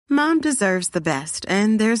Mom deserves the best,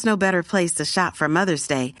 and there's no better place to shop for Mother's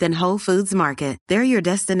Day than Whole Foods Market. They're your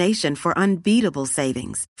destination for unbeatable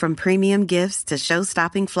savings, from premium gifts to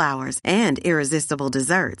show-stopping flowers and irresistible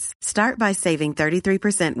desserts. Start by saving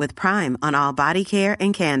 33% with Prime on all body care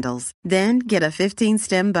and candles. Then get a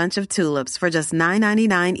 15-stem bunch of tulips for just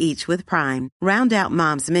 $9.99 each with Prime. Round out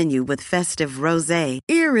Mom's menu with festive rosé,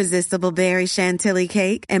 irresistible berry chantilly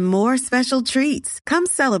cake, and more special treats. Come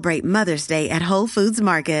celebrate Mother's Day at Whole Foods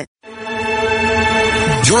Market.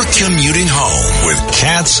 You're commuting home with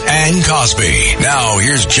Katz and Cosby. Now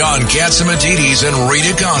here's John Catsimatidis and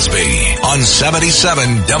Rita Cosby on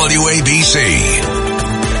 77 WABC.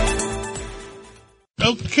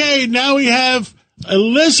 Okay, now we have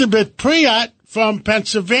Elizabeth Preate from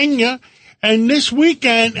Pennsylvania. And this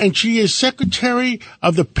weekend, and she is secretary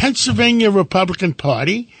of the Pennsylvania Republican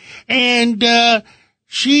Party. And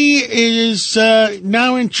she is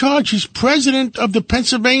now in charge. She's president of the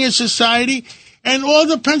Pennsylvania Society. And all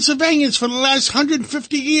the Pennsylvanians for the last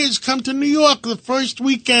 150 years come to New York the first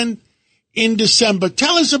weekend in December.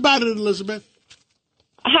 Tell us about it, Elizabeth.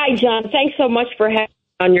 Hi, John. Thanks so much for having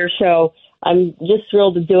me on your show. I'm just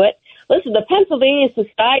thrilled to do it. Listen, the Pennsylvania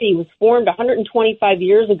Society was formed 125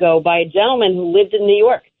 years ago by a gentleman who lived in New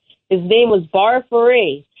York. His name was Bar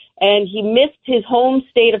Ferree, and he missed his home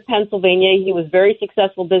state of Pennsylvania. He was a very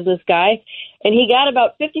successful business guy, and he got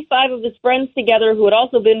about 55 of his friends together who had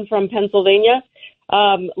also been from Pennsylvania,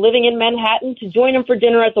 living in Manhattan, to join him for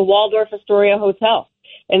dinner at the Waldorf Astoria Hotel.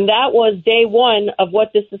 And that was day one of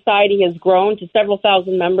what this society has grown to several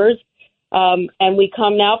thousand members. And we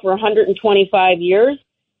come now for 125 years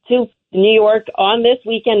to New York on this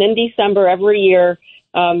weekend in December every year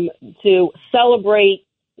to celebrate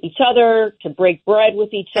each other, to break bread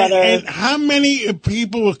with each other. And how many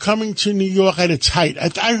people were coming to New York at its height?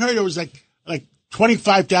 I heard it was like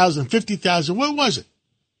 25,000, 50,000. What was it?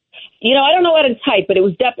 You know, I don't know at its height, but it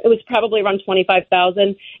was probably around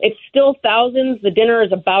 25,000. It's still thousands. The dinner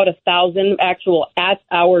is about 1,000 actual at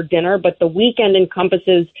our dinner, but the weekend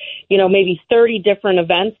encompasses, maybe 30 different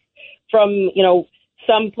events from,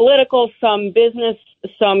 some political, some business,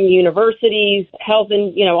 some universities, health,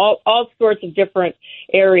 and, all sorts of different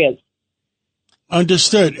areas.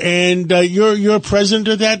 Understood. And you're president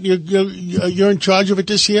of that? You're in charge of it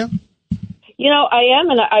this year? I am.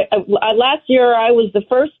 And I last year, I was the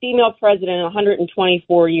first female president in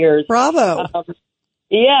 124 years. Bravo.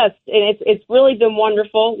 Yes. And it's really been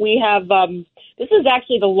wonderful. We have, this is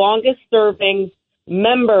actually the longest serving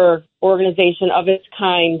member organization of its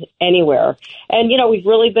kind anywhere. And, we've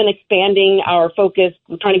really been expanding our focus.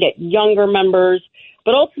 We're trying to get younger members.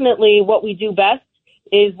 But ultimately, what we do best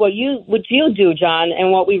is what you do, John,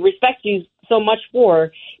 and what we respect you so much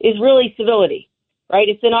for is really civility, right?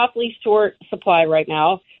 It's an awfully short supply right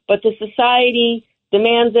now, but the society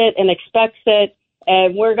demands it and expects it.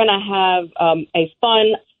 And we're going to have a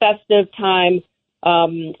fun, festive time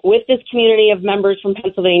with this community of members from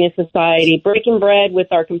Pennsylvania Society, breaking bread with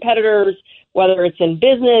our competitors, whether it's in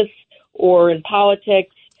business or in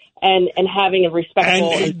politics, and having a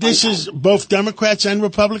respectful. And this is both Democrats and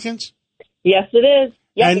Republicans? Yes, it is.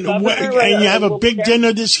 Yes, and you have a big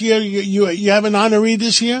dinner this year? You have an honoree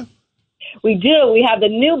this year? We do. We have the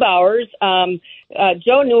Neubauers.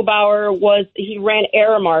 Joe Neubauer he ran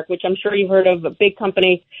Aramark, which I'm sure you've heard of, a big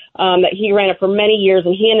company that he ran it for many years.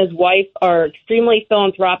 And he and his wife are extremely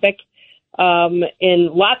philanthropic in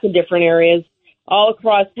lots of different areas all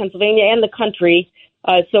across Pennsylvania and the country.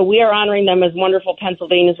 So we are honoring them as wonderful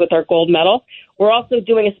Pennsylvanians with our gold medal. We're also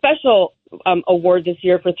doing a special award this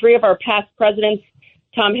year for 3 of our past presidents.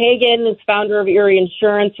 Tom Hagen is founder of Erie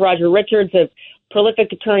Insurance, Roger Richards, a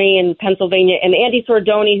prolific attorney in Pennsylvania, and Andy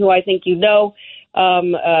Sordoni, who I think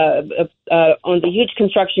owns a huge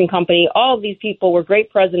construction company. All of these people were great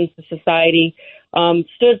presidents of society,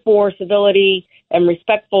 stood for civility and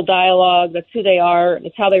respectful dialogue. That's who they are.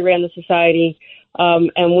 It's how they ran the society.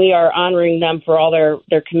 And we are honoring them for all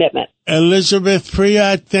their commitment. Elizabeth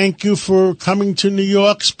Preate, thank you for coming to New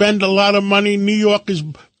York. Spend a lot of money. New York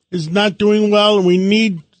is not doing well, and we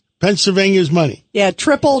need Pennsylvania's money. Yeah,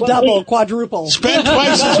 triple, double, quadruple. Spend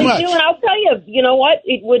twice as much. And I'll tell you know what?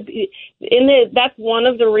 It would be, that's one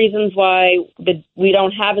of the reasons why we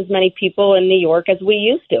don't have as many people in New York as we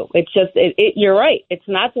used to. It's just, you're right. It's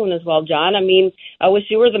not doing as well, John. I mean, I wish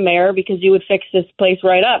you were the mayor because you would fix this place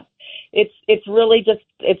right up. It's really just,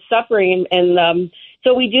 it's suffering. And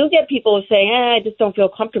so we do get people saying, I just don't feel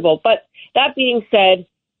comfortable. But that being said,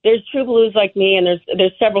 there's true blues like me, and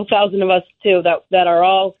there's several thousand of us too that are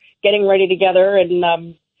all getting ready together,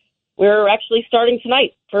 and we're actually starting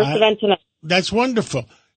tonight. First event tonight. That's wonderful.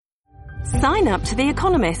 Sign up to The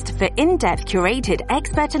Economist for in-depth curated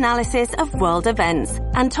expert analysis of world events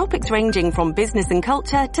and topics ranging from business and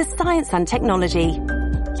culture to science and technology.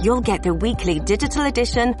 You'll get the weekly digital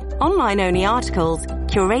edition, online-only articles,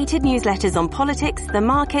 curated newsletters on politics, the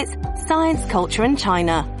markets, science, culture and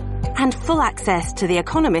China, and full access to The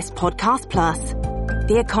Economist Podcast Plus.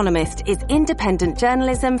 The Economist is independent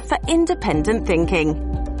journalism for independent thinking.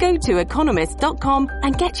 Go to economist.com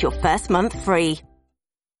and get your first month free.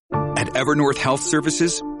 At Evernorth Health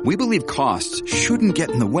Services, we believe costs shouldn't get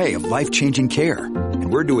in the way of life-changing care,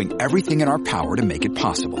 and we're doing everything in our power to make it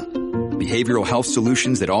possible. Behavioral health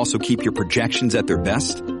solutions that also keep your projections at their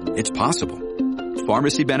best? It's possible.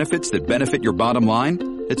 Pharmacy benefits that benefit your bottom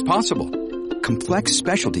line? It's possible. Complex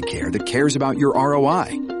specialty care that cares about your ROI?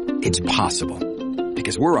 It's possible.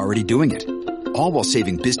 Because we're already doing it. All while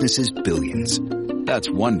saving businesses billions. That's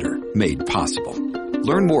Wonder made possible.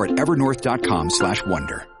 Learn more at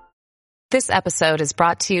evernorth.com/wonder. This episode is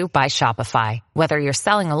brought to you by Shopify. Whether you're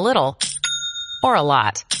selling a little or a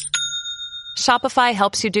lot, Shopify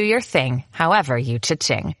helps you do your thing, however you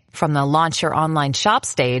cha-ching. From the launch your online shop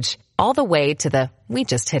stage, all the way to the we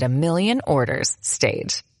just hit 1 million orders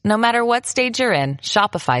stage. No matter what stage you're in,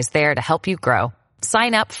 Shopify's there to help you grow.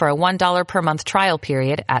 Sign up for a $1 per month trial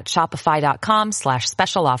period at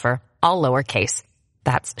shopify.com/special offer, all lowercase.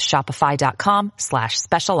 That's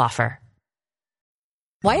shopify.com/special offer.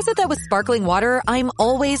 Why is it that with sparkling water, I'm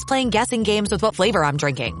always playing guessing games with what flavor I'm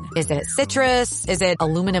drinking? Is it citrus? Is it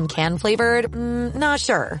aluminum can flavored? Not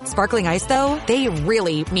sure. Sparkling ice though, they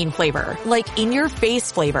really mean flavor. Like in your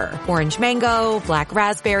face flavor. Orange mango, black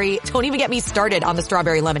raspberry. Don't even get me started on the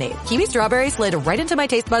strawberry lemonade. Kiwi strawberry slid right into my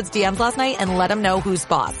taste buds DMs last night and let them know who's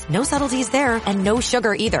boss. No subtleties there and no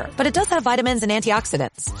sugar either. But it does have vitamins and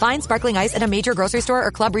antioxidants. Find sparkling ice at a major grocery store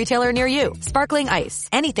or club retailer near you. Sparkling ice.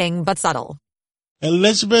 Anything but subtle.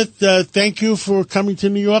 Elizabeth, thank you for coming to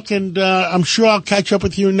New York, and I'm sure I'll catch up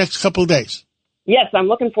with you in the next couple of days. Yes, I'm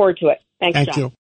looking forward to it. Thanks, Thank John. you.